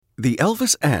The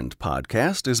Elvis And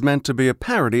podcast is meant to be a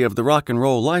parody of the rock and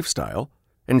roll lifestyle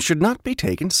and should not be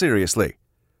taken seriously.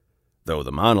 Though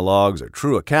the monologues are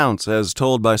true accounts as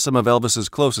told by some of Elvis's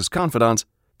closest confidants,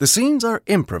 the scenes are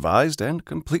improvised and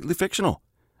completely fictional.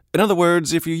 In other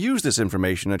words, if you use this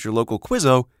information at your local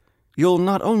quizzo, you'll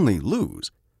not only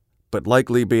lose, but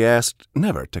likely be asked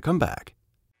never to come back.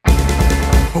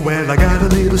 Well, I got a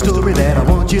little story that I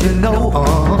want you to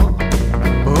know.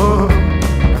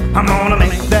 I'm gonna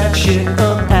make that shit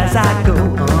up as I go.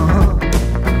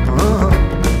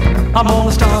 I'm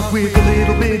gonna start with a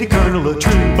little bitty kernel of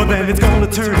truth, but then it's gonna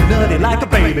turn nutty like a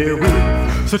baby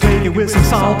root. So take it with some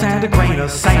salt and a grain of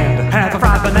sand. Have a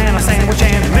fried banana sandwich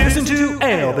and listen to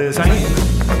Elvis And.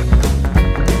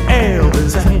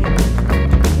 Elvis And.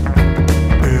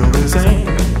 Elvis And.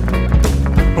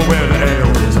 Well,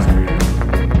 Elvis And.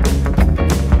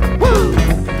 Woo!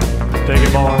 Take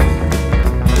it, boy.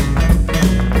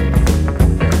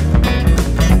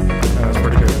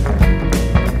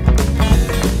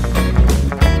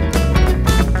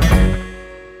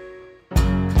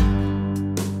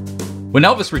 When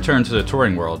Elvis returned to the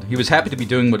touring world, he was happy to be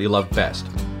doing what he loved best,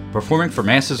 performing for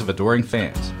masses of adoring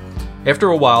fans. After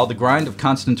a while, the grind of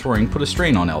constant touring put a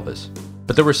strain on Elvis,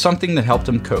 but there was something that helped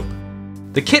him cope.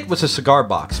 The kit was a cigar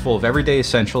box full of everyday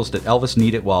essentials that Elvis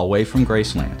needed while away from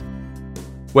Graceland.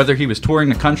 Whether he was touring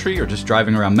the country or just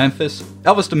driving around Memphis,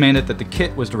 Elvis demanded that the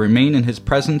kit was to remain in his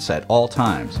presence at all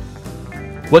times.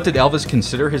 What did Elvis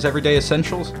consider his everyday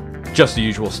essentials? Just the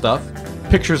usual stuff.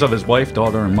 Pictures of his wife,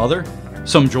 daughter, and mother,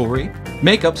 some jewelry,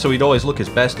 makeup so he'd always look his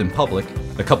best in public,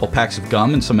 a couple packs of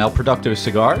gum and some El Producto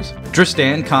cigars,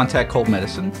 Dristan contact cold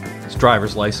medicine, his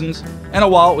driver's license, and a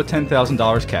wallet with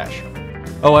 $10,000 cash.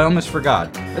 Oh, I almost forgot.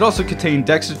 It also contained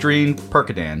Dexedrine,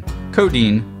 Percodan,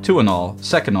 codeine, Tuinol,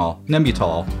 Seconal,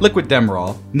 Nembutal, liquid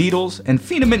Demerol, needles, and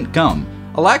Phenamint gum,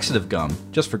 a laxative gum,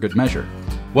 just for good measure.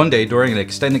 One day during an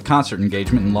extended concert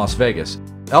engagement in Las Vegas,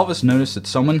 Elvis noticed that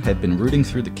someone had been rooting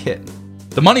through the kit.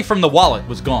 The money from the wallet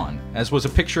was gone, as was a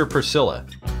picture of Priscilla.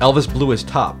 Elvis blew his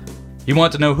top. He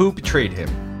wanted to know who betrayed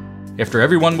him. After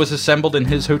everyone was assembled in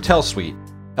his hotel suite,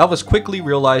 Elvis quickly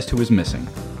realized who was missing.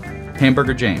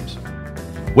 Hamburger James.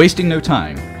 Wasting no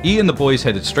time, E and the boys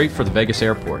headed straight for the Vegas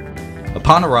airport.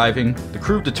 Upon arriving, the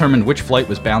crew determined which flight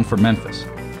was bound for Memphis.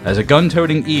 As a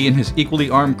gun-toting E and his equally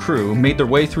armed crew made their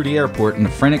way through the airport in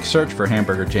a frantic search for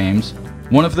Hamburger James,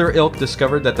 one of their ilk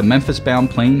discovered that the Memphis-bound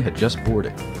plane had just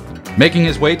boarded. Making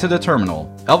his way to the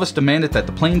terminal, Elvis demanded that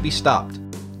the plane be stopped.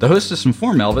 The hostess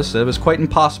informed Elvis that it was quite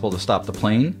impossible to stop the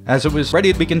plane, as it was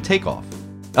ready to begin takeoff.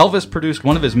 Elvis produced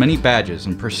one of his many badges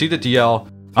and proceeded to yell,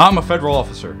 "I'm a federal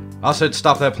officer. I said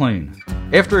stop that plane."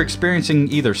 After experiencing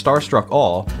either starstruck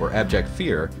awe or abject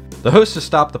fear, the hostess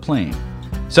stopped the plane.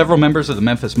 Several members of the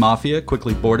Memphis Mafia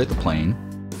quickly boarded the plane,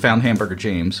 found Hamburger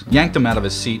James, yanked him out of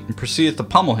his seat, and proceeded to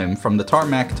pummel him from the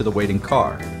tarmac to the waiting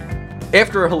car.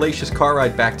 After a hellacious car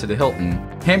ride back to the Hilton,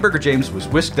 Hamburger James was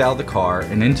whisked out of the car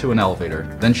and into an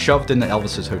elevator, then shoved into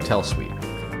Elvis's hotel suite.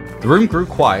 The room grew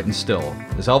quiet and still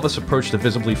as Elvis approached the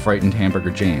visibly frightened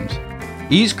Hamburger James.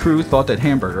 E's crew thought that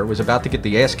Hamburger was about to get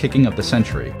the ass-kicking of the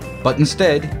century, but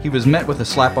instead, he was met with a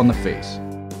slap on the face.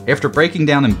 After breaking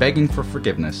down and begging for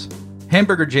forgiveness,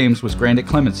 Hamburger James was granted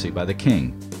clemency by the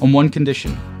king, on one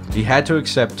condition: he had to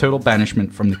accept total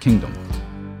banishment from the kingdom.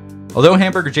 Although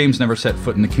Hamburger James never set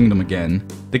foot in the kingdom again,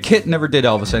 the kit never did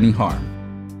Elvis any harm,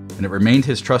 and it remained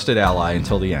his trusted ally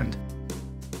until the end.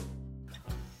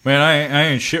 Man, I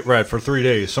ain't shit right for 3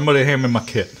 days. Somebody hand me my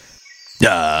kit.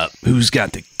 Who's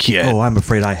got the kit? Oh, I'm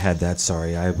afraid I had that.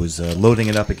 Sorry, I was loading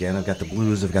it up again. I've got the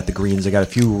blues, I've got the greens, I got a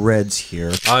few reds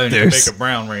here. I didn't make a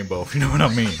brown rainbow, if you know what I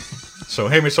mean. So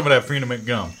hand me some of that Phenamint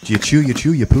gum. You chew, you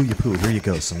poo, you poo. Here you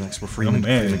go. Some extra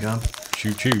Phenamint gum.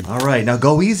 Chew. All right, now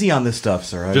go easy on this stuff,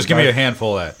 sir. Just give me a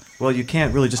handful of that. Well, you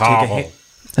can't really just take a hand.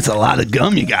 That's a lot of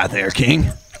gum you got there,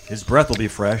 King. His breath will be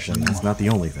fresh, and that's not the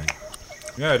only thing.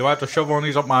 Yeah, do I have to shove one of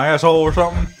these up my asshole or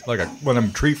something? Like one of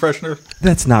them tree fresheners?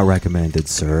 That's not recommended,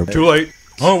 sir. Too late.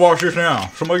 I'm gonna wash this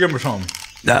now. Somebody give me something.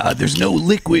 There's no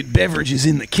liquid beverages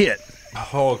in the kit.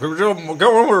 Oh,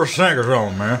 go over the sink or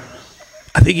something, man.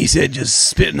 I think he said just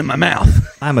spit into my mouth.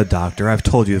 I'm a doctor. I've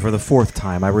told you for the 4th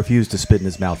time I refuse to spit in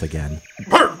his mouth again.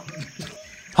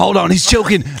 Hold on, he's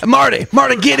choking. Marty,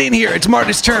 get in here. It's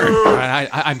Marty's turn.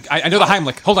 I know the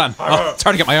Heimlich. Hold on. It's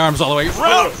hard to get my arms all the way.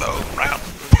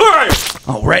 Hey!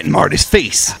 Oh, right in Marty's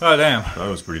face. Oh, damn. That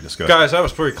was pretty disgusting. Guys, that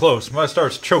was pretty close. When I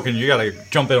starts choking, you gotta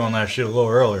jump in on that shit a little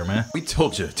earlier, man. We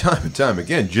told you time and time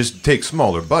again, just take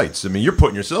smaller bites. I mean, you're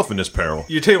putting yourself in this peril.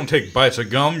 You don't take bites of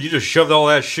gum. You just shoved all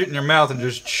that shit in your mouth and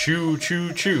just chew,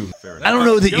 chew, chew. I don't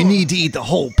know that you need to eat the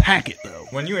whole packet, though.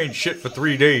 When you ain't shit for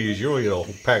 3 days, you'll eat a whole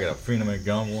packet of Phenom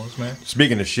gum once, man.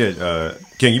 Speaking of shit,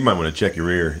 King, you might want to check your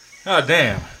ear. Oh,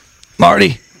 damn.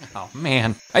 Marty. Oh,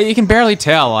 man. You can barely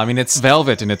tell. I mean, it's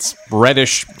velvet and it's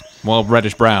reddish. Well,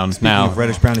 reddish-brown now. Speaking of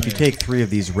reddish-brown, if you take 3 of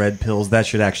these red pills, that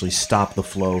should actually stop the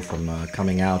flow from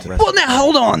coming out. Well, now,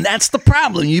 hold on. That's the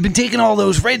problem. You've been taking all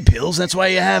those red pills. That's why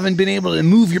you haven't been able to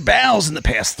move your bowels in the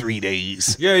past 3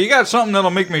 days. Yeah, you got something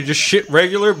that'll make me just shit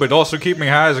regular, but also keep me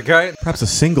high as a kite? Perhaps a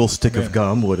single stick of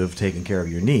gum would have taken care of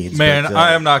your needs. Man, but,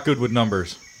 I am not good with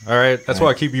numbers. All right? That's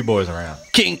why I keep you boys around.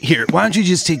 King, here, why don't you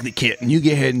just take the kit and you go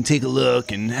ahead and take a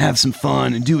look and have some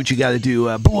fun and do what you got to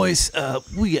do. Boys,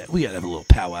 we got to have a little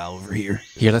powwow over here.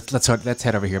 Here, let's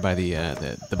head over here by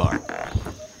the bar.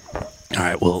 All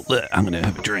right, well, I'm going to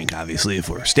have a drink, obviously, if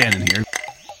we're standing here.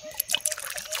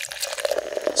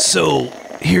 So,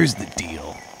 here's the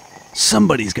deal.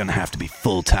 Somebody's going to have to be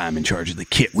full-time in charge of the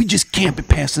kit. We just can't be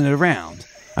passing it around.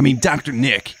 I mean, Dr.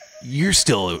 Nick, you're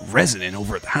still a resident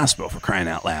over at the hospital, for crying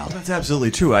out loud. That's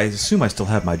absolutely true. I assume I still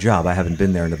have my job. I haven't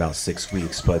been there in about 6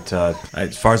 weeks, but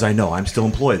as far as I know, I'm still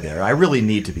employed there. I really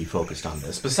need to be focused on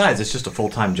this. Besides, it's just a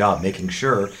full-time job, making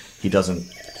sure he doesn't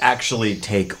actually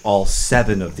take all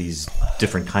 7 of these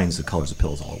different kinds of colors of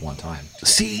pills all at one time.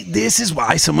 See, this is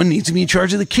why someone needs to be in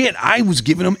charge of the kit. I was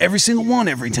giving him every single one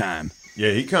every time.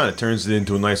 Yeah, he kind of turns it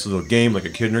into a nice little game, like a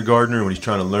kindergartner when he's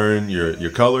trying to learn your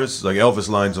colors. Like Elvis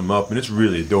lines them up, and it's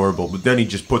really adorable. But then he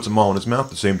just puts them all in his mouth at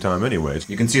the same time anyways.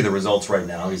 You can see the results right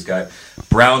now. He's got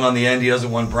brown on the end. He doesn't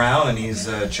want brown, and he's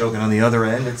choking on the other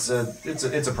end. It's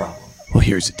a problem. Well,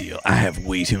 here's the deal. I have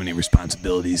way too many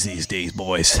responsibilities these days,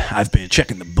 boys. I've been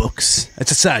checking the books.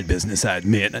 It's a side business, I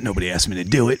admit. Nobody asked me to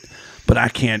do it. But I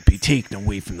can't be taken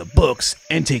away from the books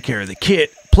and take care of the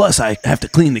kit. Plus, I have to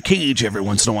clean the cage every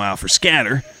once in a while for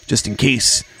Scatter, just in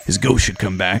case his ghost should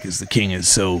come back, as the king is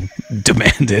so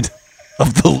demanded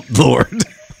of the Lord.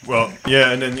 Well,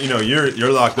 yeah, and then,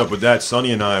 you're locked up with that.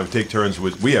 Sonny and I take turns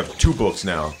with... We have 2 books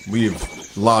now. We've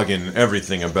logging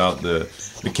everything about the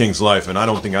king's life, and I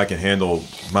don't think I can handle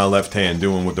my left hand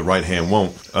doing what the right hand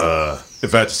won't. If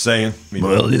that's a saying.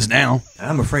 Well, it is now.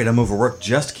 I'm afraid I'm overworked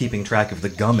just keeping track of the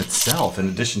gum itself, in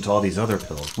addition to all these other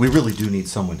pills. We really do need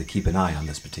someone to keep an eye on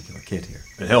this particular kit here.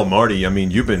 And hell, Marty,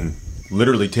 you've been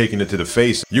literally taking it to the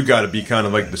face. You got to be kind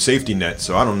of like the safety net,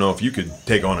 so I don't know if you could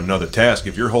take on another task.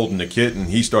 If you're holding the kit and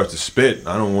he starts to spit,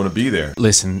 I don't want to be there.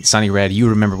 Listen, Sonny Red, you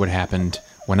remember what happened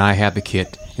when I had the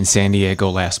kit in San Diego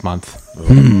last month?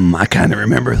 I kind of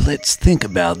remember. Let's think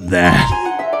about that.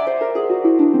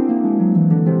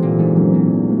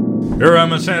 Here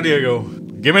I'm in San Diego.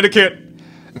 Give me the kit.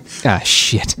 Ah,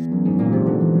 shit.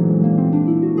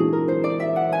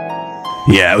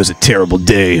 Yeah, it was a terrible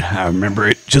day. I remember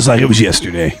it just like it was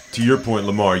yesterday. To your point,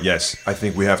 Lamar, yes, I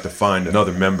think we have to find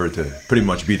another member to pretty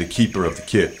much be the keeper of the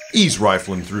kit. He's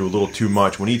rifling through a little too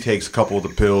much. When he takes a couple of the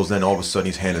pills, then all of a sudden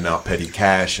he's handing out petty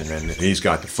cash, and then he's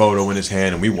got the photo in his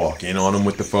hand, and we walk in on him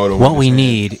with the photo What we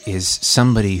need is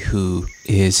somebody who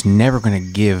is never going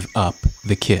to give up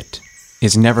the kit,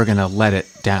 is never going to let it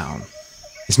down,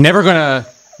 is never going to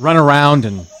run around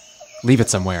and leave it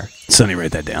somewhere. Sonny,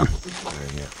 write that down.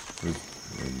 Yeah.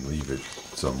 Leave it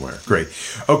somewhere. Great.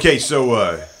 Okay,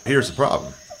 so here's the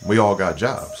problem. We all got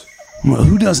jobs. Well,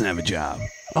 who doesn't have a job?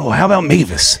 Oh, how about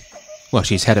Mavis? Well,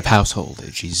 she's head of household.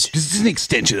 She's This is an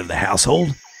extension of the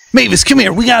household. Mavis, come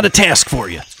here. We got a task for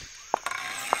you.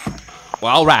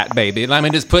 Well, all right, baby. Let me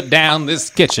just put down this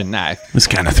kitchen knife. It's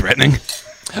kind of threatening.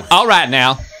 All right,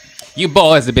 now. You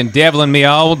boys have been deviling me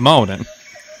all morning.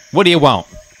 What do you want?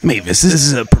 Mavis, this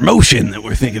is a promotion that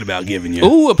we're thinking about giving you.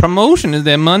 Ooh, a promotion. Is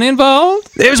there money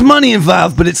involved? There's money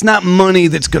involved, but it's not money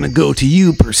that's going to go to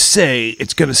you per se.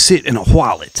 It's going to sit in a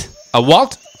wallet. A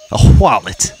what? A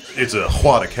wallet. It's a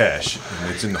wad of cash,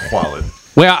 and it's in the wallet.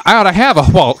 Well, I ought to have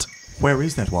a wallet. Where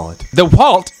is that wallet? The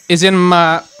wallet is in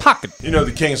my pocket.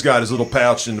 The king's got his little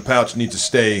pouch, and the pouch needs to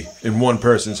stay in one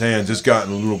person's hands. It's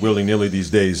gotten a little willy-nilly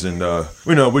these days, and,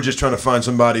 we're just trying to find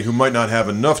somebody who might not have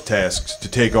enough tasks to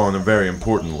take on a very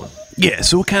important one. Yeah,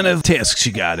 so what kind of tasks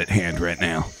you got at hand right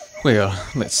now? Well,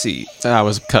 let's see. I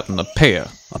was cutting a pear.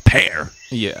 A pear?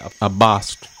 Yeah, a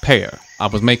bossed pear. I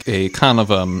was making a kind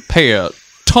of pear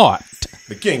tart.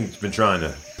 The king's been trying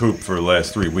to poop for the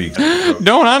last 3 weeks.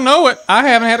 Don't I know it? I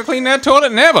haven't had to clean that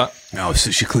toilet never. Oh,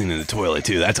 so she's cleaning the toilet,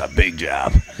 too. That's a big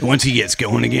job. And once he gets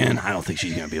going again, I don't think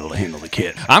she's going to be able to handle the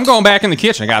kit. I'm going back in the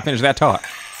kitchen. I got to finish that tart.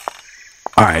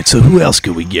 All right, so who else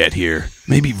could we get here?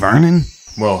 Maybe Vernon?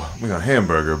 Well, we got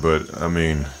hamburger, but I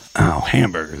mean, Oh,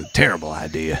 hamburger's a terrible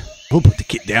idea. We'll put the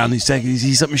kid down in a second he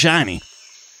sees something shiny.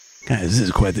 Guys, this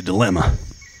is quite the dilemma.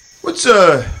 what's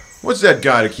that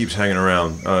guy that keeps hanging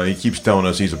around? He keeps telling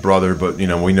us he's a brother, but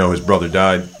we know his brother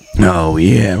died. Oh,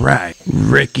 yeah, right.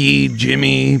 Ricky,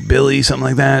 Jimmy, Billy, something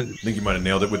like that. I think you might have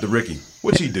nailed it with the Ricky.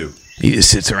 What's he do? He just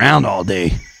sits around all day,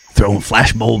 throwing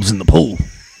flash bulbs in the pool.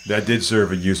 That did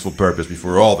serve a useful purpose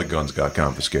before all the guns got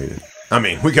confiscated. I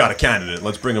mean, we got a candidate.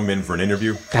 Let's bring him in for an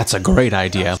interview. That's a great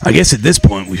idea. I guess at this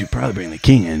point, we should probably bring the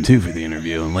king in, too, for the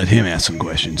interview and let him ask some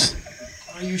questions.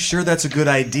 Are you sure that's a good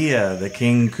idea? The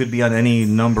king could be on any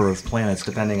number of planets,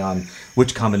 depending on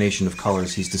which combination of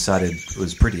colors he's decided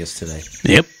was prettiest today.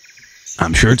 Yep.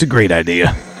 I'm sure it's a great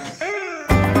idea.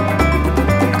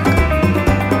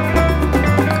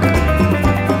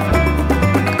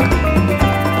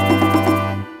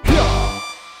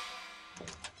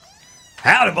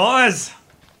 Howdy, boys.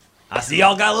 I see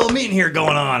y'all got a little meeting here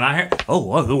going on. I heard. Oh,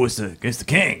 well, who was against the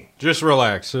king? Just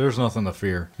relax. There's nothing to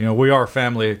fear. We are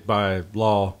family by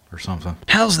law or something.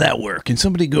 How's that work? Can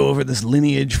somebody go over this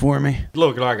lineage for me?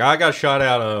 Look, like I got shot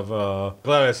out of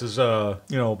Gladys's,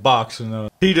 box, and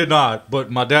he did not.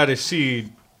 But my daddy's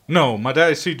seed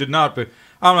did not. But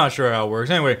I'm not sure how it works.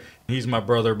 Anyway, he's my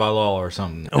brother by law or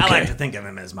something. I like to think of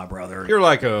him as my brother. You're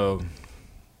like a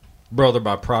brother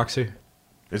by proxy.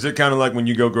 Is it kind of like when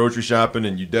you go grocery shopping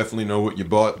and you definitely know what you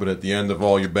bought, but at the end of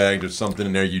all your bags there's something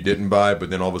in there you didn't buy, but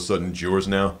then all of a sudden it's yours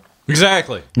now?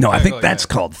 Exactly. No, I think Exactly that's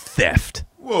that. called theft.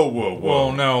 Whoa, whoa, whoa.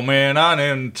 Well, no, man, I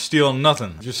didn't steal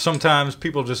nothing. Just sometimes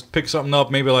people just pick something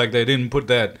up, maybe like they didn't put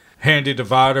that handy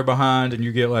divider behind, and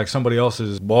you get like somebody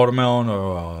else's watermelon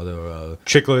or the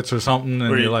chiclets or something,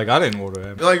 and you're like, I didn't order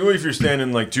that. Like, what if you're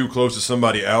standing like too close to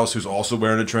somebody else who's also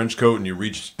wearing a trench coat and you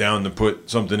reach down to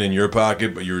put something in your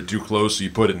pocket, but you were too close, so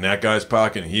you put it in that guy's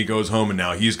pocket, and he goes home and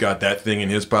now he's got that thing in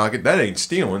his pocket? That ain't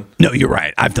stealing. No, you're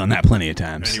right. I've done that plenty of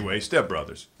times. Anyway,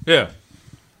 stepbrothers. Yeah.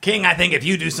 King, I think if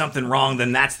you do something wrong,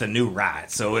 then that's the new right.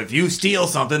 So if you steal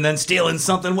something, then stealing's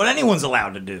something what anyone's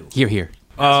allowed to do. Here.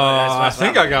 I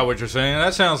think I got what you're saying.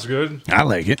 That sounds good. I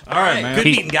like it. All right, man. Good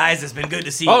meeting, guys. It's been good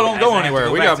to see you. Oh, don't guys. go I have to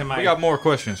anywhere. We back to got more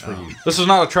questions for you. This is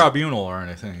not a tribunal or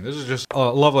anything. This is just a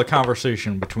lovely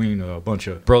conversation between a bunch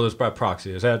of brothers by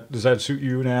proxy. Does that suit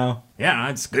you now? Yeah,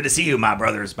 it's good to see you, my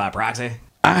brothers by proxy.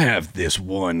 I have this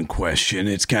one question.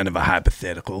 It's kind of a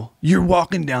hypothetical. You're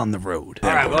walking down the road. All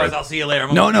right, boys. I'll see you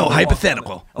later. No,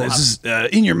 hypothetical. This is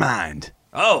in your mind.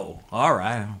 Oh, all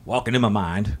right. Walking in my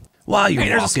mind. While you're Hey,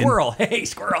 there's walking. a squirrel. Hey,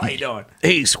 squirrel, how you doing?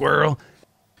 Hey, squirrel.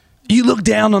 You look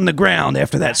down on the ground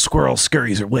after that squirrel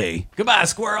scurries away, Goodbye,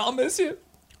 squirrel. I'll miss you.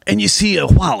 and you see a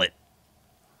wallet.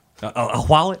 A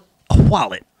wallet? A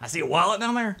wallet. I see a wallet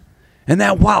down there. And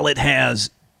that wallet has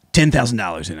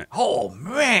 $10,000 in it. Oh,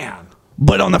 man.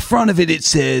 But on the front of it, it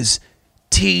says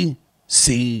TCB.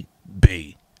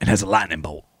 It has a lightning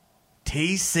bolt.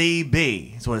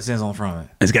 TCB. That's what it says on the front of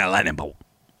it. It's got a lightning bolt.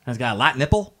 It's got a light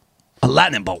nipple? A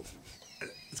lightning bolt.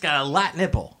 It's got a light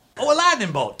nipple. Oh, a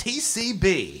lightning bolt.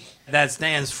 TCB. That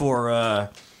stands for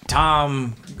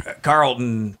Tom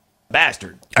Carlton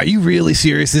Bastard. Are you really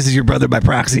serious? This is your brother by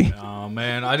proxy? Oh,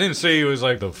 man. I didn't say he was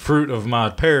like the fruit of my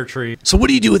pear tree. So what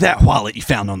do you do with that wallet you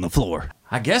found on the floor?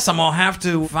 I guess I'm going to have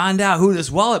to find out who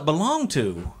this wallet belonged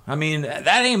to. I mean,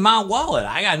 that ain't my wallet.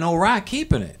 I got no right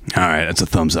keeping it. All right, that's a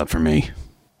thumbs up for me.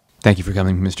 Thank you for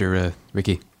coming, Mr.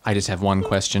 Ricky. I just have one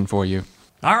question for you.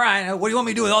 All right, what do you want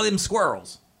me to do with all them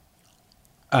squirrels?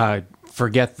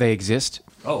 Forget they exist?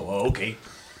 Oh, okay.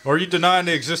 Are you denying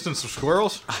the existence of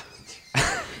squirrels?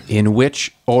 In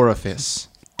which orifice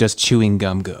does chewing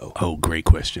gum go? Oh, great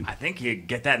question. I think you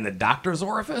get that in the doctor's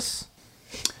orifice.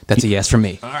 That's a yes from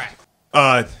me. All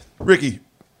right. Ricky,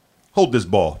 hold this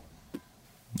ball.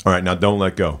 All right, now don't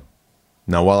let go.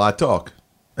 Now while I talk,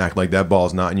 act like that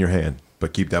ball's not in your hand,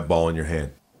 but keep that ball in your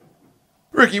hand.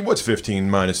 Ricky, what's 15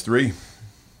 minus 3?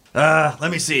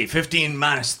 Let me see. 15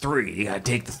 minus 3. I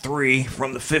take the 3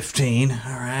 from the 15. All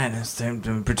right, let's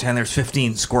pretend there's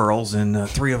 15 squirrels and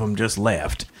 3 of them just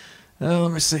left.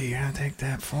 Let me see. I take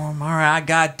that for them. All right, I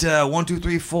got 1, 2,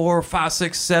 3, 4, 5,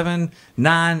 6, 7,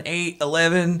 9, 8,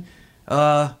 11,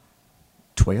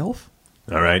 12?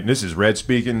 All right, this is Red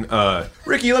speaking.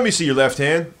 Ricky, let me see your left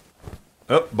hand.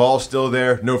 Oh, ball's still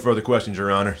there. No further questions,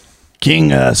 Your Honor.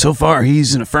 King, so far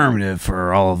he's an affirmative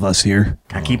for all of us here.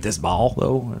 Can I keep this ball,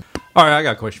 though? All right, I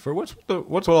got a question for you.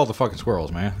 What's with all the fucking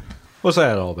squirrels, man? What's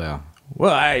that all about?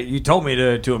 Well, you told me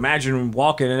to imagine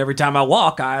walking, and every time I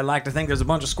walk, I like to think there's a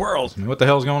bunch of squirrels. I mean, what the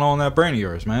hell's going on in that brain of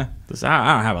yours, man? Listen,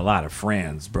 I don't have a lot of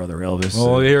friends, Brother Elvis.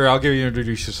 Well, here, I'll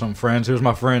introduce you to some friends. Here's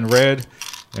my friend Red.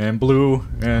 and blue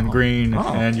and green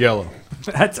and yellow.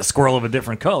 That's a squirrel of a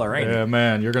different color, ain't it? Yeah,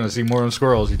 man, you're going to see more than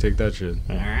squirrels. You take that shit.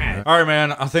 All right,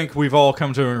 man. I think we've all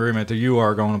come to an agreement that you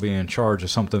are going to be in charge of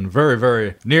something very,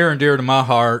 very near and dear to my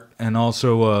heart, and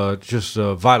also just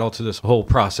vital to this whole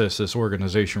process this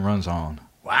organization runs on.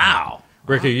 Wow.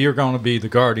 Ricky, you're going to be the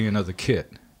guardian of the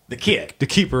kit. The kit? The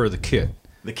keeper of the kit.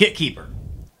 The kit keeper.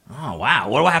 Oh, wow.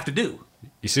 What do I have to do?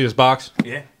 You see this box?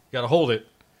 Yeah. You got to hold it.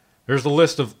 There's the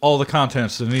list of all the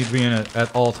contents that need to be in it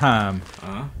at all time.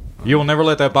 You will never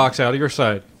let that box out of your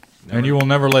sight, and you will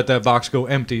never let that box go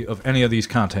empty of any of these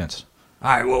contents.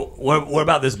 All right, well, what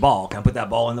about this ball? Can I put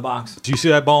that ball in the box? Do you see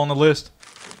that ball on the list?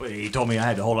 Well, he told me I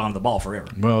had to hold on to the ball forever.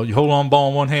 Well, you hold on to the ball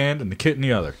in one hand and the kit in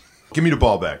the other. Give me the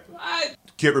ball back.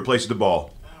 Kit replaces the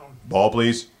ball. Ball,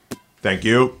 please. Thank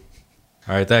you.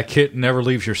 All right, that kit never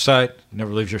leaves your sight,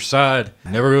 never leaves your side,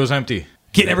 never goes empty.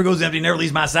 Kit never goes empty, never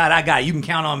leaves my side. I got it. You can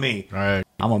count on me. All right.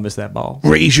 I'm going to miss that ball.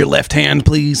 Raise your left hand,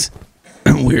 please.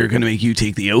 We're going to make you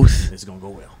take the oath This is going to go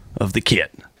well. of the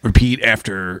kit. Repeat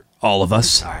after all of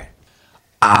us. All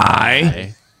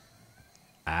right.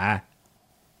 I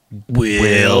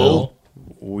will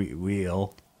We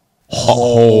will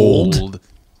hold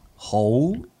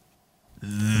hold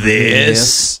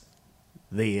this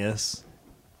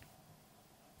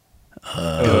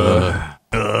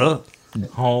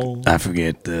Hold. I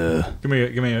forget the Give me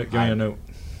a note.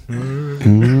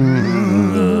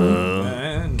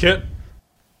 Kit.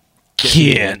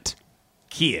 kit.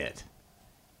 kit.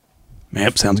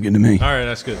 Yep, sounds good to me. All right,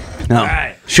 that's good. Now, All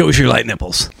right. show us your light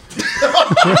nipples.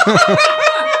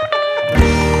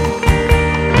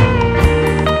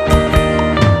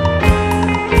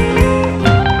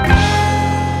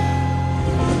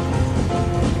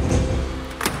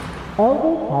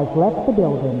 Elvis has left the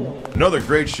building. Another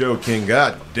great show, King.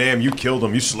 God damn, you killed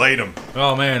him. You slayed him.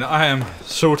 Oh man, I am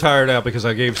so tired out because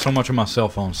I gave so much of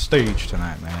myself on stage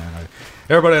tonight, man.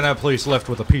 Everybody in that place left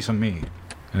with a piece of me,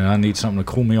 and I need something to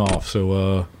cool me off.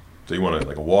 So, So you want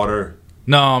like a water,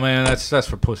 no, man, that's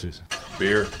for pussies.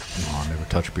 beer? No, I never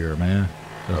touch beer, man.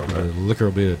 The liquor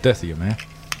will be the death of you, man.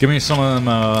 Give me some of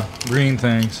them green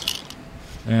things,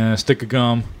 and a stick of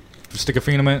gum, a stick of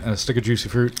Phenamint, and a stick of juicy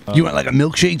fruit. You want like a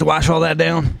milkshake to wash all that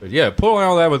down? But yeah, pull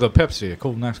all that with a Pepsi,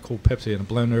 nice cold Pepsi in a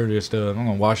blender. Just I'm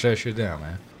gonna wash that shit down,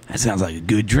 man. That sounds like a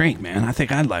good drink, man. I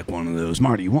think I'd like one of those.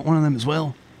 Marty, you want one of them as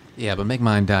well? Yeah, but make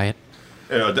mine diet.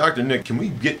 Hey, Dr. Nick, can we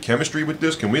get chemistry with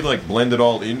this? Can we like blend it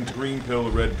all into green pill, a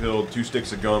red pill, 2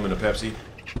 sticks of gum, and a Pepsi?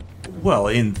 Well,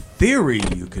 in theory,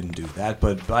 you can do that,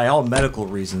 but by all medical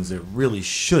reasons, it really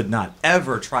should not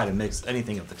ever try to mix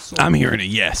anything of the sort. I'm hearing a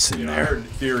yes in I there. heard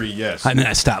theory, yes. And then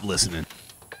I stopped listening.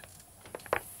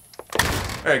 All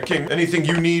right, King, anything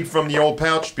you need from the old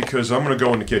pouch? Because I'm going to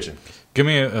go in the kitchen. Give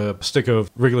me a stick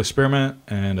of Wrigley Spearmint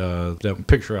and that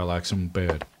picture I like some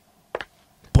bad.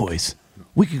 Boys,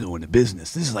 we could go into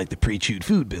business. This is like the pre-chewed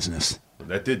food business.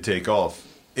 That did take off.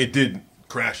 It did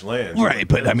crash land. Right,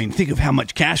 but I mean, think of how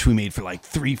much cash we made for like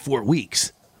 3-4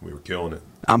 weeks. We were killing it.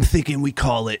 I'm thinking we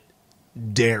call it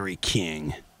Dairy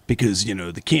King. Because, you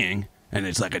know, the king, and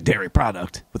it's like a dairy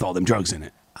product with all them drugs in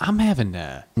it. I'm having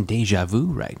a deja vu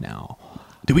right now.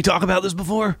 Did we talk about this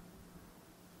before?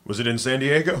 Was it in San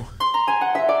Diego?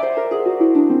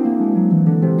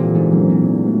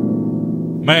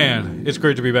 Man, it's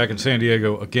great to be back in San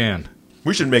Diego again.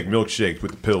 We should make milkshakes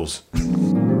with the pills.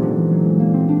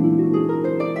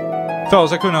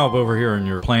 Fellas, I couldn't help overhearing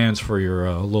your plans for your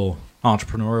little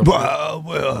entrepreneurial.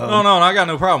 No, I got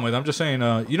no problem with it. I'm just saying,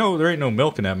 you know, there ain't no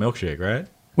milk in that milkshake, right?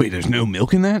 Wait, there's no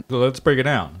milk in that? So let's break it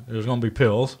down. There's going to be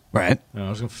pills. Right.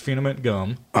 There's going to be Phenamint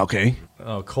gum. Okay.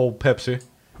 Cold Pepsi.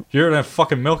 You hear that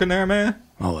fucking milk in there, man?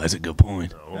 Oh, that's a good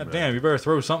point. God damn, you better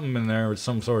throw something in there with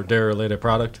some sort of dairy-related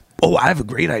product. Oh, I have a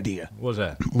great idea. What's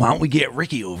that? Why don't we get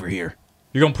Ricky over here?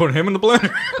 You going to put him in the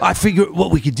blender? I figure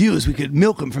what we could do is we could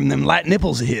milk him from them light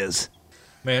nipples of his.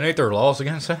 Man, ain't there laws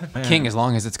against that? Man. King, as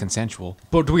long as it's consensual.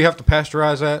 But do we have to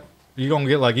pasteurize that? You going to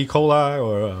get like E. coli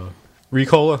or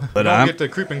Ricola? But I'm I'm- get the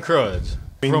creeping cruds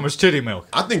from his titty milk.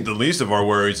 I think the least of our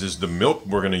worries is the milk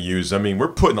we're going to use. I mean, we're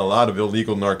putting a lot of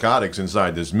illegal narcotics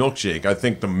inside this milkshake. I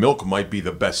think the milk might be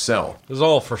the best sell. This is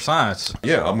all for science.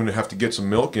 Yeah, I'm going to have to get some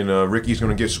milk, and Ricky's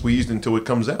going to get squeezed until it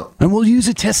comes out. And we'll use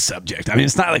a test subject. I mean,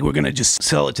 it's not like we're going to just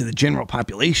sell it to the general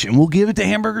population. We'll give it to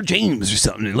Hamburger James or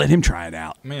something and let him try it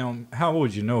out. I mean, how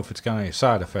would you know if it's got any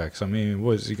side effects? I mean,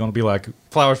 what is he going to be like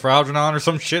flowers for Algernon or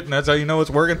some shit, and that's how you know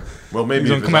it's working? Well, maybe he's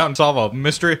going if to come it's- out and solve a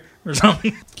mystery or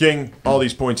something. King, all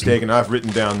these points taken. I've written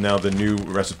down now the new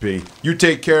recipe. You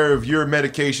take care of your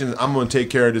medications. I'm going to take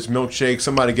care of this milkshake.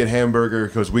 Somebody get Hamburger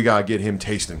because we got to get him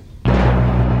tasting.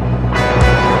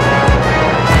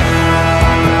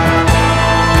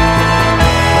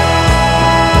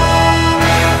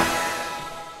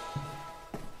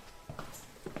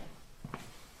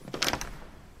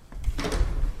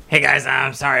 Hey guys,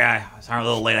 I'm sorry I was a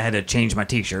little late. I had to change my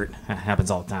t-shirt.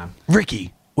 Happens all the time.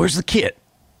 Ricky, where's the kit?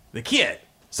 The kit.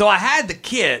 So I had the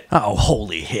kit, Oh,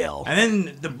 holy hell. and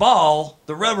then the ball,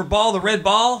 the rubber ball, the red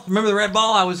ball. Remember the red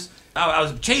ball? I was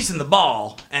chasing the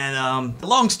ball, and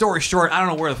long story short, I don't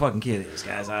know where the fucking kid is,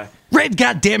 guys. Red,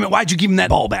 goddammit, why'd you give him that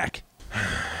ball back?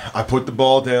 I put the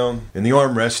ball down in the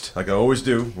armrest, like I always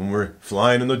do when we're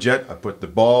flying in the jet. I put the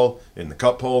ball in the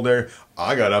cup holder.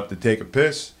 I got up to take a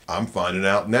piss. I'm finding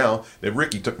out now that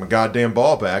Ricky took my goddamn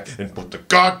ball back and put the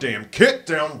goddamn kit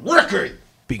down. Ricky!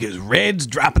 Because Red's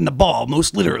dropping the ball,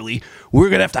 most literally. We're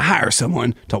gonna have to hire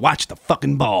someone to watch the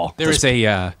fucking ball. There is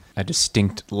a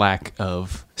distinct lack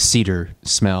of cedar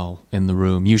smell in the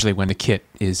room. Usually when the kit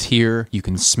is here, you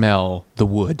can smell the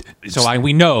wood. So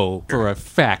we know for a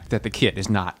fact that the kit is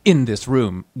not in this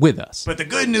room with us. But the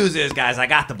good news is, guys, I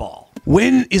got the ball.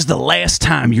 When is the last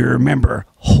time you remember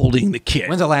holding the kit?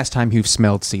 When's the last time you've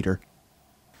smelled cedar?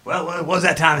 Well, it was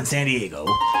that time in San Diego.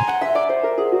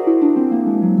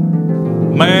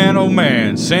 Man, oh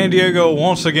man, San Diego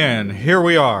once again. Here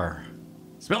we are.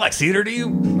 Smell like cedar to you?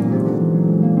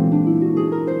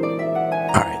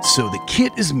 All right, so the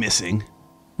kit is missing.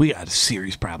 We got a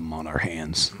serious problem on our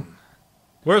hands.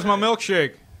 Where's my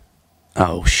milkshake?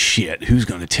 Oh, shit. Who's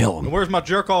going to tell And him? where's my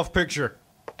jerk-off picture?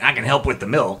 I can help with the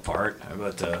milk part,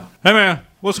 but Hey man,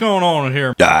 what's going on in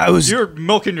here? You're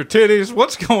milking your titties.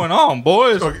 What's going on,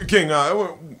 boys? King,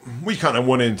 we kind of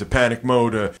went into panic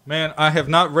mode. Man, I have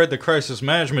not read the crisis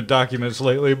management documents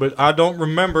lately, but I don't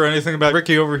remember anything about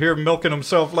Ricky over here milking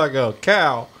himself like a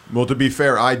cow. Well, to be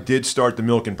fair, I did start the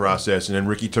milking process, and then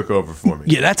Ricky took over for me.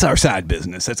 Yeah, that's our side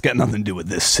business. That's got nothing to do with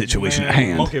this situation at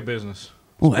hand. Monkey business.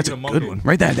 Oh, that's a Speaking of good monkey. one.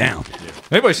 Write that down.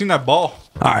 Anybody seen that ball?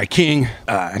 All right, King,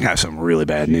 I got some really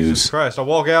bad news. Christ, I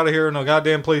walk out of here and the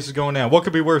goddamn place is going down. What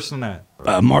could be worse than that?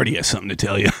 Marty has something to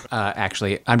tell you.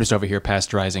 Actually, I'm just over here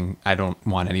pasteurizing. I don't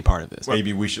want any part of this.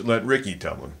 Maybe we should let Ricky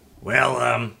tell him.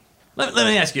 well, let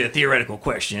me ask you a theoretical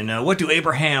question. What do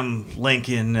Abraham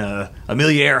Lincoln,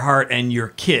 Amelia Earhart, and your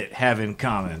kit have in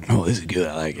common? Oh, this is good.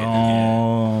 I like it.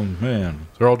 Oh, man.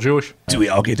 They're all Jewish? Do we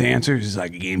all get to answer? This is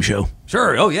like a game show.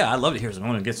 Sure. Oh yeah, I'd love to hear some. I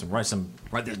want to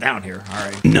write this down here. All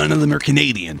right. None of them are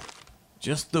Canadian.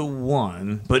 Just the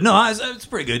one, but no, it's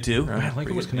pretty good too. Man,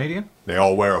 Lincoln was Canadian? They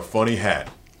all wear a funny hat.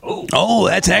 Oh,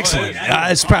 that's excellent.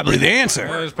 That's probably the answer.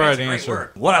 That's probably the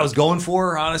answer. What I was going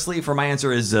for, honestly, for my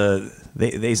answer is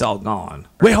they's all gone.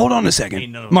 Wait, hold on a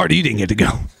second. Marty, you didn't get to go.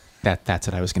 That's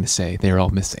what I was going to say. They're all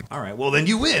missing. All right. Well, then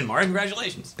you win, Martin.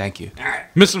 Congratulations. Thank you. All right.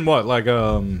 Missing what? Like,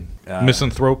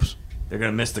 misanthropes? They're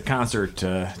gonna miss the concert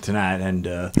tonight, and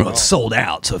Well, it's sold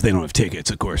out, so if they don't have tickets,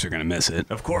 of course they're going to miss it.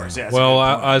 of course, yes. Well,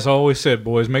 as I always said,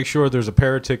 boys, make sure there's a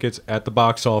pair of tickets at the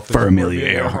box office For Amelia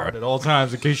Earhart. at all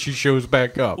times in case she shows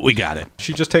back up. We got it.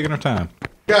 She's just taking her time.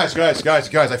 Guys,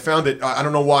 I found it. I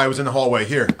don't know why it was in the hallway.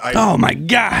 Here. Oh, my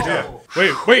God. Yeah.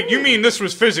 Wait, you mean this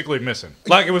was physically missing?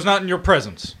 Like it was not in your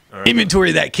presence?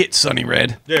 Inventory that kit, Sonny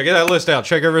Red. Yeah, get that list out.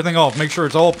 Check everything off. Make sure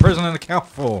it's all present and account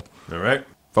for. All right.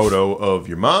 Photo of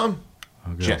your mom.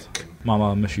 Check.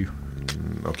 Mama, I miss you.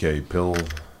 Okay, pill.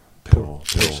 Pour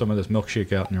some of this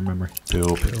milkshake out in your memory.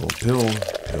 Pill.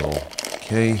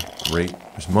 Okay, great.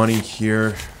 There's money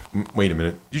here. Wait a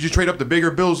minute. Did you trade up the bigger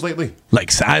bills lately?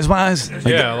 Like size-wise?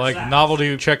 Like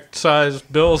novelty check size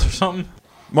bills or something.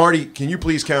 Marty, can you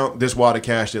please count this wad of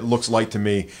cash that looks light to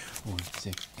me? 4,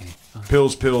 6, 8,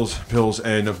 Pills,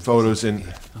 and the photos in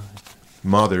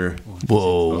mother.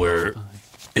 Whoa,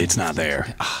 it's not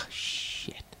there.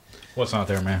 What's not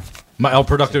there, man? My El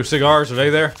Producto cigars, are they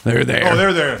there? They're there. Oh,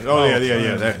 they're there. Oh, yeah.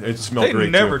 It smells They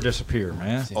great, never too. disappear,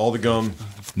 man. All the gum.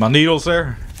 My needles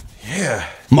there? Yeah.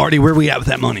 Marty, where we at with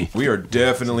that money? We are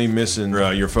definitely missing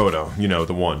your photo. You know,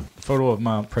 the one. Photo of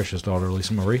my precious daughter,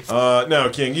 Lisa Marie. No,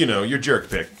 King, you know, your jerk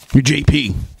pic. Your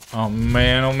JP. Oh,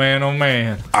 man.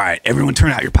 All right, everyone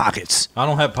turn out your pockets. I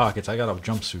don't have pockets. I got a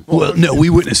jumpsuit. Well, no, we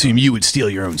wouldn't assume you would steal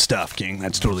your own stuff, King.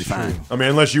 That's totally fine. I mean,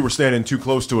 unless you were standing too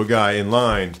close to a guy in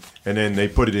line, and then they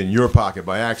put it in your pocket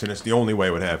by accident. It's the only way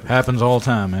it would happen. Happens all the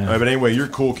time, man. All right, but anyway, you're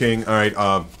cool, King. All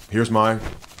right, here's mine.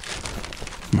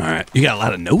 All right, you got a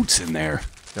lot of notes in there.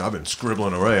 Yeah, I've been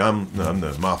scribbling away. I'm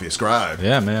the mafia scribe.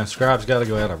 Yeah, man. Scribe's got to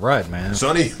go out of right, man.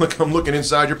 Sonny, look, I'm looking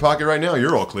inside your pocket right now.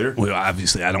 You're all clear. Well,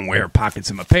 obviously, I don't wear pockets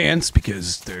in my pants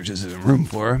because there just isn't room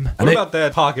for them. What about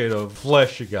that pocket of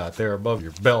flesh you got there above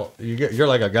your belt? You're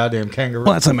like a goddamn kangaroo.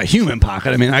 Well, that's like my human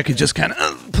pocket. I mean, I could just kind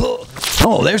of pull.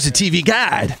 Oh, there's the TV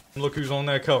guide. Look who's on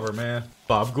that cover, man.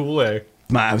 Bob Goulet.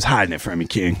 I was hiding it from you,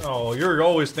 King. Oh, you're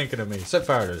always thinking of me. Set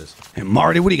fire to this. And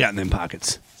Marty, what do you got in them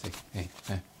pockets?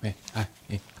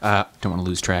 Don't want to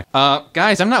lose track.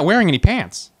 Guys, I'm not wearing any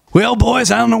pants. Well,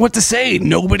 boys, I don't know what to say.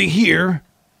 Nobody here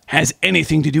has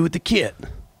anything to do with the kit.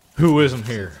 Who isn't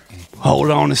here?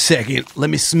 Hold on a second. Let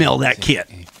me smell that kit.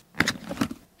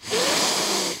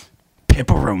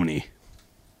 Pepperoni.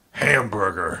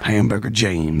 Hamburger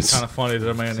James. Kind of funny that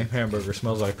a man named Hamburger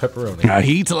smells like pepperoni.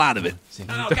 He eats a lot of it.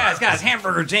 No, guys,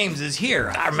 Hamburger James is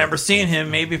here. I remember seeing him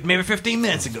maybe 15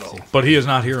 minutes ago. But he is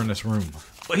not here in this room.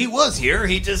 Well, he was here.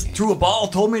 He just threw a ball,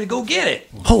 told me to go get it.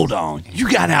 Hold on.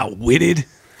 You got outwitted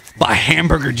by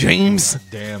Hamburger James?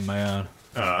 Damn, man.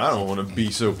 I don't want to be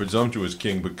so presumptuous,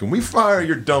 King, but can we fire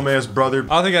your dumbass brother?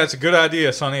 I think that's a good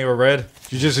idea, Sonny or Red.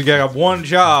 You just got one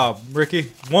job,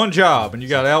 Ricky. One job, and you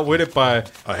got outwitted by...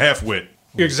 A half-wit.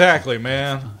 Exactly,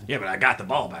 man. Yeah, but I got the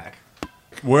ball back.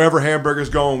 Wherever Hamburger's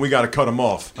going, we got to cut him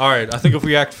off. All right, I think if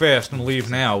we act fast and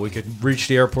leave now, we could reach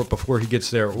the airport before he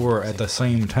gets there, or at the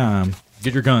same time.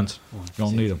 Get your guns. You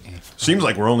don't need them. Seems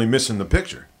like we're only missing the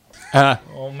picture.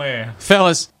 Oh, man.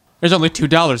 Fellas, there's only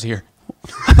 $2 here.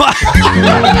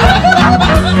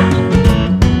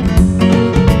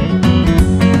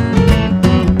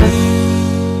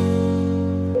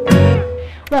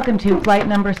 Welcome to flight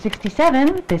number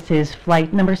 67. This is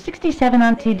flight number 67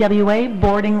 on TWA,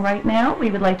 boarding right now. We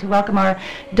would like to welcome our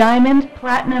Diamond,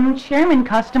 Platinum, Chairman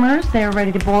customers. They're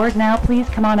ready to board now. Please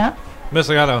come on up. Miss,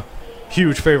 I got a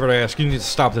huge favor to ask. You need to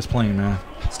stop this plane, man.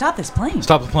 Stop this plane?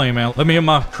 Stop the plane, man. Let me and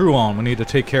my crew on. We need to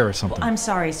take care of something. Well, I'm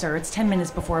sorry, sir. It's 10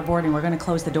 minutes before boarding. We're going to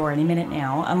close the door any minute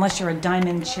now. Unless you're a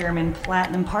Diamond, Chairman,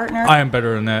 Platinum partner. I am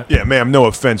better than that. Yeah, ma'am, no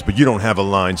offense, but you don't have a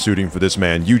line suiting for this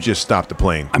man. You just stopped the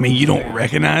plane. I mean, you don't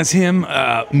recognize him,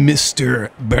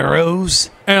 Mr. Burrows?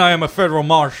 And I am a federal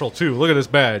marshal, too. Look at this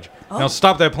badge. Oh. Now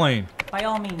stop that plane. By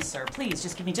all means, sir. Please,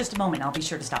 just give me just a moment. I'll be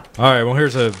sure to stop. All right, well,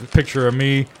 here's a picture of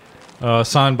me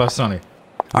signed by Sonny.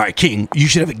 All right, King, you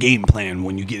should have a game plan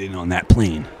when you get in on that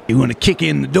plane. You want to kick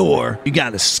in the door, you got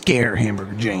to scare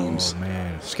Hamburger James. Oh,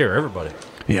 man. Scare everybody.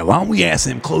 Yeah, why don't we ask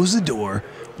them, close the door,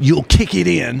 you'll kick it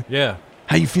in. Yeah.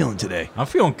 How you feeling today? I'm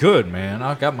feeling good, man.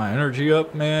 I got my energy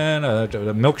up, man.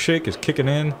 The milkshake is kicking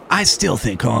in. I still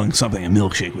think calling something a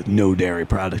milkshake with no dairy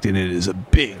product in it is a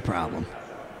big problem.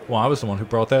 Well, I was the one who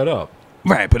brought that up.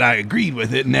 Right, but I agreed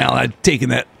with it, and now I've taken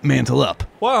that mantle up.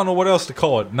 Well, I don't know what else to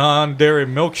call it. Non-dairy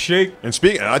milkshake. And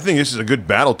speaking, I think this is a good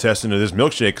battle test into this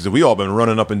milkshake because we all been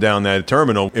running up and down that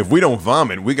terminal. If we don't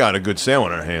vomit, we got a good sale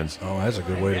on our hands. Oh, that's a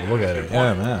good way to look at it.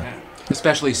 Yeah, man.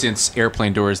 Especially since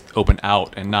airplane doors open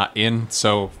out and not in,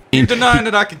 so... You denying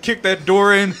that I could kick that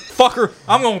door in? Fucker,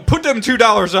 I'm going to put them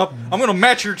 $2 up. I'm going to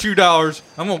match your $2.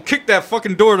 I'm going to kick that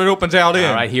fucking door that opens out in.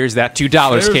 All right, here's that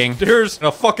 $2, King. There's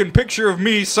a fucking picture of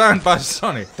me signed by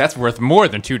Sonny. That's worth more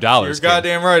than $2, You're King.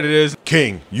 goddamn right it is.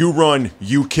 King, you run,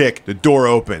 you kick, the door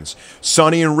opens.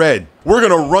 Sonny and Red, we're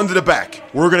going to run to the back.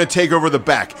 We're going to take over the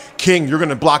back. King, you're going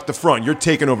to block the front. You're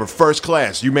taking over first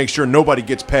class. You make sure nobody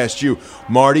gets past you.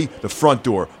 Marty, the front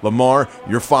door. Lamar,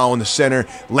 you're following the center.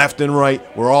 Left and right,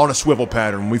 we're all in a swivel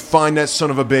pattern. When we find that son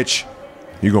of a bitch,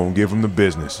 you're going to give him the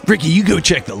business. Ricky, you go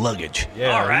check the luggage.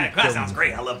 Yeah, All right, that sounds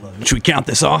great. I love luggage. Should we count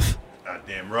this off?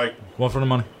 Goddamn right. 1 for the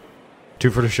money.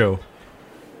 2 for the show.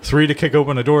 3 to kick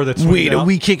open a door that's Wait, are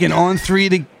we kicking on 3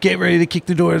 to get ready to kick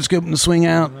the door that's open to swing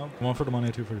out? No, 1 for the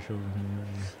money, 2 for the show.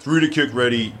 3 to kick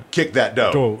ready, kick that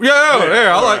dough. Door. Yeah, there.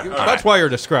 I All like. right, all That's right. why you're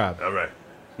described. All right.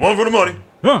 1 for the money,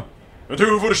 Huh? and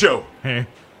 2 for the show. Hey.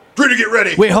 3 to get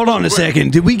ready. Wait, hold on a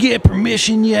second. Did we get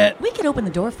permission yet? We can open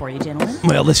the door for you, gentlemen.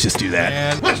 Well, let's just do that.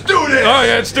 And Let's do this. oh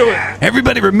yeah, let's do it.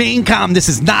 Everybody remain calm. This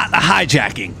is not a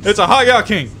hijacking. It's a hi-ya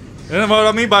king. And what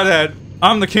I mean by that,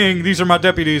 I'm the king. These are my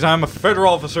deputies. I'm a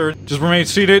federal officer. Just remain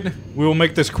seated. We will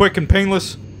make this quick and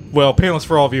painless. Well, painless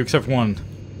for all of you except one.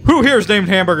 Who here is named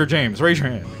Hamburger James? Raise your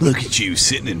hand. Look at you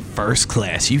sitting in first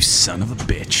class, you son of a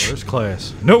bitch. First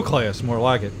class. No class, more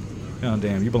like it. Oh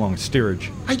damn, you belong in steerage.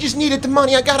 I just needed the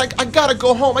money. I gotta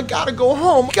go home. I gotta go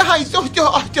home. Guys, don't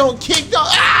King, don't.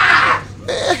 Ah!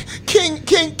 King.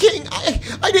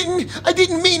 I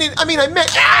didn't mean it. I mean, I meant.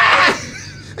 Ah!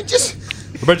 I just.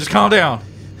 Everybody just calm down.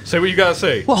 Say what you gotta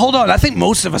say. Well, hold on. I think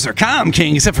most of us are calm,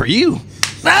 King, except for you.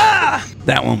 Ah!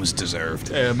 That one was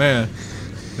deserved. Yeah, man.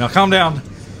 Now calm down,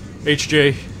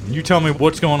 HJ. You tell me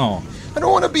what's going on. I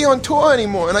don't want to be on tour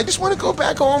anymore, and I just want to go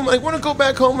back home. I want to go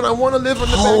back home, and I want to live in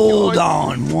the Hold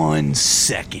backyard. on 1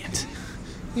 second.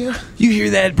 Yeah. You hear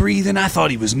that breathing? I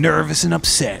thought he was nervous and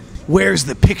upset. Where's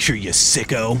the picture, you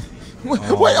sicko? Wait,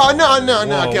 oh, no,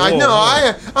 Whoa, guy. whoa, No,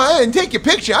 whoa. I didn't take your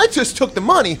picture. I just took the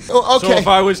money. Oh, So okay. if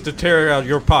I was to tear out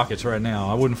your pockets right now,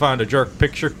 I wouldn't find a jerk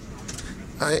picture.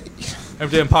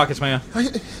 Empty them pockets, man.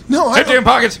 No, Empty them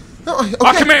pockets. No, okay.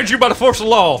 I command you by the force of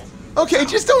law. Okay,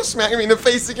 just don't smack me in the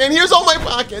face again. Here's all my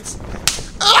pockets.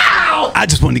 Ah! Ow! I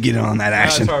just wanted to get in on that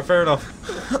action. That's all right, fair enough.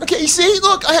 Okay, see,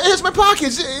 look, here's my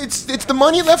pockets. It's the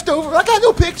money left over. I got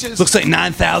no pictures. Looks like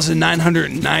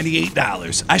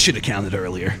 $9,998. I should have counted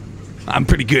earlier. I'm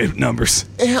pretty good at numbers.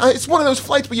 It's one of those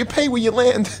flights where you pay when you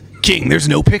land. King, there's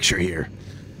no picture here.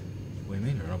 What do you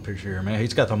mean there's no picture here, man?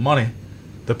 He's got the money.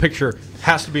 The picture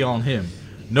has to be on him.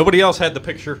 Nobody else had the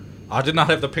picture. I did not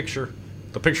have the picture.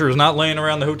 The picture is not laying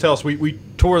around the hotel suite. We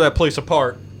tore that place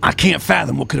apart. I can't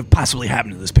fathom what could have possibly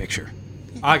happened to this picture.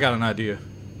 I got an idea.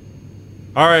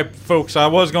 All right, folks, I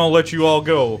was going to let you all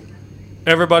go.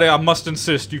 Everybody, I must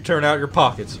insist you turn out your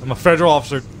pockets. I'm a federal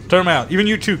officer. Turn them out. Even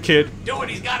you too, kid. Do it,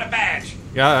 he's got a badge.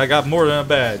 Yeah, I got more than a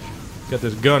badge. Got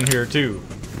this gun here, too.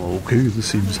 Okay, this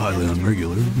seems highly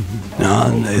unregular.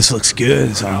 No, this looks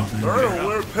good. I don't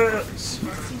wear pants.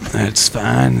 That's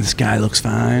fine. This guy looks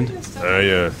fine.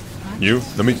 You?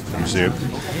 Let me see it.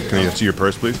 Can I see your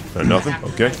purse, please? Nothing?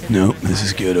 Okay. Nope, this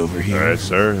is good over here. All right,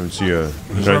 sir. Let me see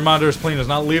Just a reminder, this plane is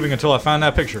not leaving until I find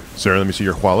that picture. Sir, let me see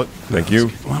your wallet. Thank you.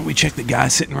 Why don't we check the guy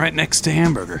sitting right next to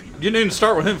Hamburger? You didn't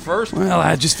start with him first? Well,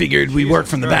 I just figured we work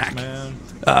from the back. Man.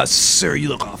 Sir, you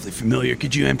look awfully familiar.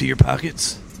 Could you empty your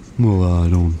pockets? Well, I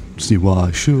don't see why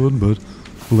I should, but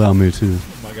allow me to.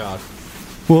 Oh, my God.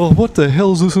 Well, what the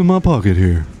hell's this in my pocket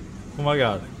here? Oh, my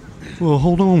God. Well,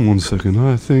 hold on one second.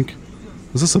 I think...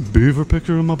 Is this a beaver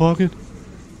picture in my pocket?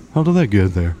 How did that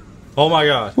get there? Oh, my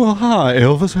God. Well, hi,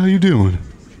 Elvis. How you doing?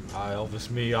 Hi, Elvis.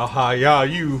 Me. Hi, yeah,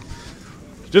 you.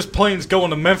 This plane's going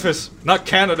to Memphis, not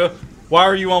Canada. Why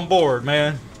are you on board,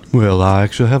 man? Well, I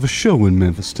actually have a show in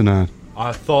Memphis tonight.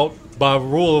 I thought by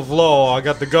rule of law, I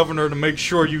got the governor to make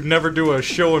sure you never do a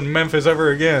show in Memphis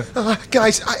ever again.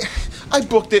 Guys, I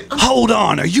booked it. Hold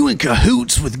on. Are you in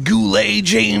cahoots with Goulet,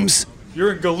 James?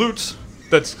 You're in galoots.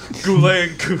 That's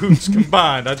Goulet and cahoots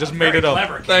combined. I just made it up.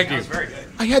 Clever, Thank you. Very good.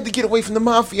 I had to get away from the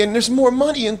mafia, and there's more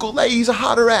money in Goulet. He's a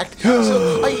hotter act.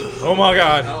 Oh, my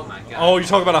God. Oh, you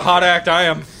talk about a hot act? I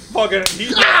am fucking...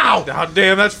 Ow! God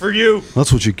damn, that's for you.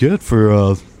 That's what you get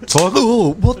for, talk.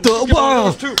 Oh, what the?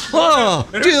 Wow.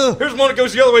 Here's one that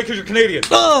goes the other way because you're Canadian.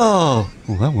 Oh!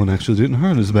 Well, that one actually didn't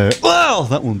hurt as bad. Wow!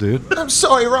 That one did. I'm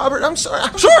sorry, Robert. I'm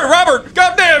sorry. Sorry, Robert.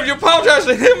 God damn, you apologize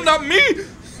to him, not me.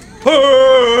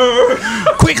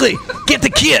 Quickly, get the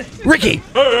kit. Ricky,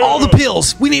 all the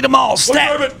pills. We need them all.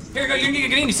 Stat. Here you go.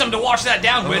 You need something to wash that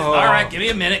down with. All right, give me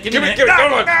a minute. Give me a minute. Give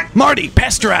me. Marty,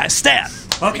 pasteurize. Stat.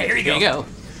 Okay, here you go.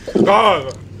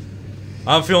 God.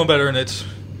 I'm feeling better, and it's...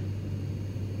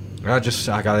 I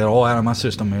got it all out of my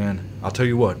system, man. I'll tell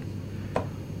you what.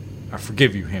 I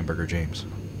forgive you, Hamburger James.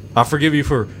 I forgive you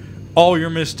for all your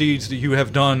misdeeds that you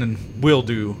have done and will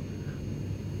do.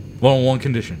 On one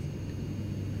condition.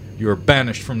 You are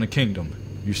banished from the kingdom.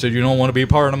 You said you don't want to be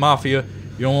part of the mafia.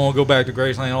 You don't want to go back to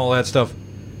Graceland, all that stuff.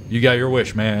 You got your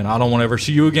wish, man. I don't want to ever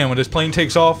see you again. When this plane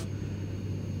takes off,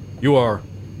 you are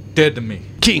dead to me.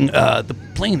 King, the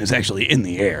plane is actually in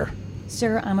the air.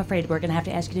 Sir, I'm afraid we're going to have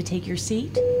to ask you to take your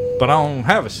seat. But I don't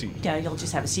have a seat. Yeah, you'll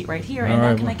just have a seat right here. All And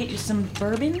right, now can I get you some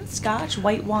bourbon, scotch,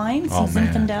 white wine, some Oh,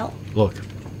 man. Zinfandel? Look,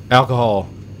 alcohol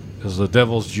is the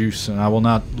devil's juice, and I will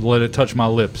not let it touch my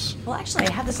lips. Well, actually,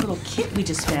 I have this little kit we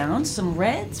just found. Some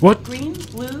reds, What? greens,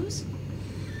 blues.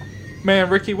 Man,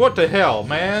 Ricky, what the hell,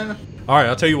 man? All right,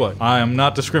 I'll tell you what. I am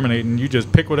not discriminating. You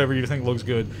just pick whatever you think looks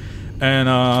good. And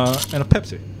a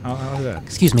Pepsi. How's that?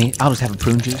 Excuse me, I'll just have a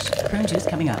prune juice. Prune juice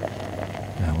coming up.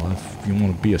 Yeah, well, if you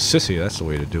want to be a sissy, that's the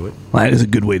way to do it. Well, that is a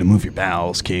good way to move your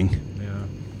bowels, King.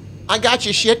 I got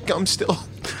your shit gum still.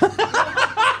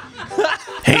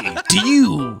 Hey, do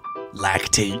you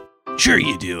lactate? Sure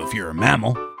you do if you're a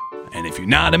mammal. And if you're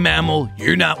not a mammal,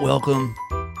 you're not welcome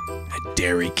at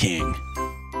Dairy King.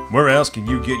 Where else can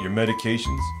you get your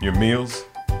medications, your meals,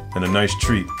 and a nice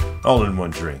treat all in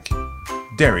one drink?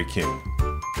 Dairy King.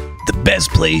 The best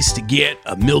place to get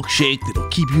a milkshake that'll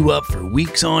keep you up for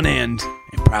weeks on end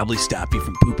and probably stop you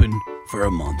from pooping for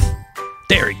a month.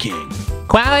 Dairy King.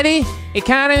 Quality,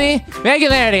 economy,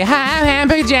 regularity. Hi, I'm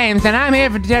Hamburger James, and I'm here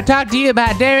to talk to you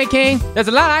about Dairy King. There's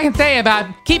a lot I can say about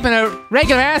keeping a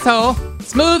regular asshole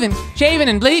smooth and shaven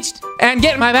and bleached, and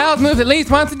getting my bowels moved at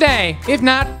least once a day, if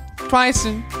not twice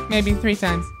and maybe 3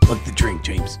 times. Plug the drink,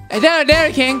 James. Down at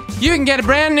Dairy King, you can get a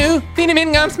brand new Phenom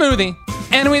Mint Gum Smoothie.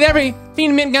 And with every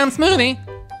Phenom Mint Gum Smoothie,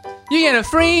 you get a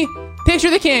free picture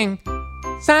of the king,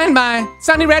 signed by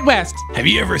Sonny Red West. Have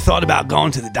you ever thought about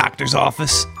going to the doctor's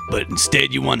office, but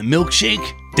instead you want a milkshake?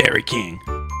 Dairy King.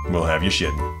 We'll have you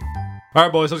shitting. All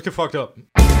right, boys, let's get fucked up.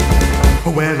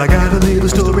 Well, I got a little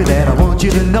story that I want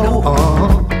you to know.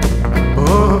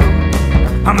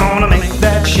 I'm gonna make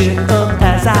that shit up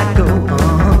as I go.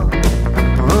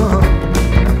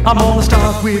 I'm gonna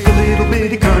start with a little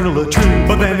bitty kernel of truth,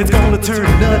 but then it's gonna turn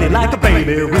nutty like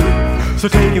Baby Ruth. So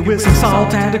take it with some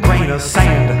salt and a grain of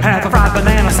sand. Have a fried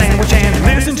banana sandwich and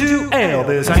listen to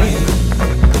Elvis and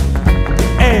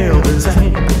Elvis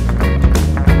and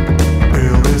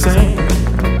Elvis and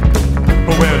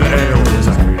well, Elvis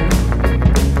and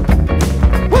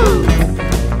woo!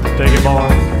 Take it, boy.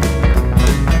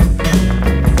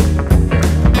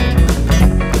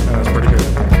 That's pretty good.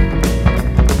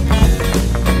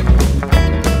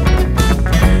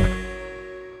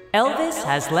 Elvis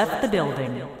has left the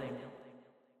building.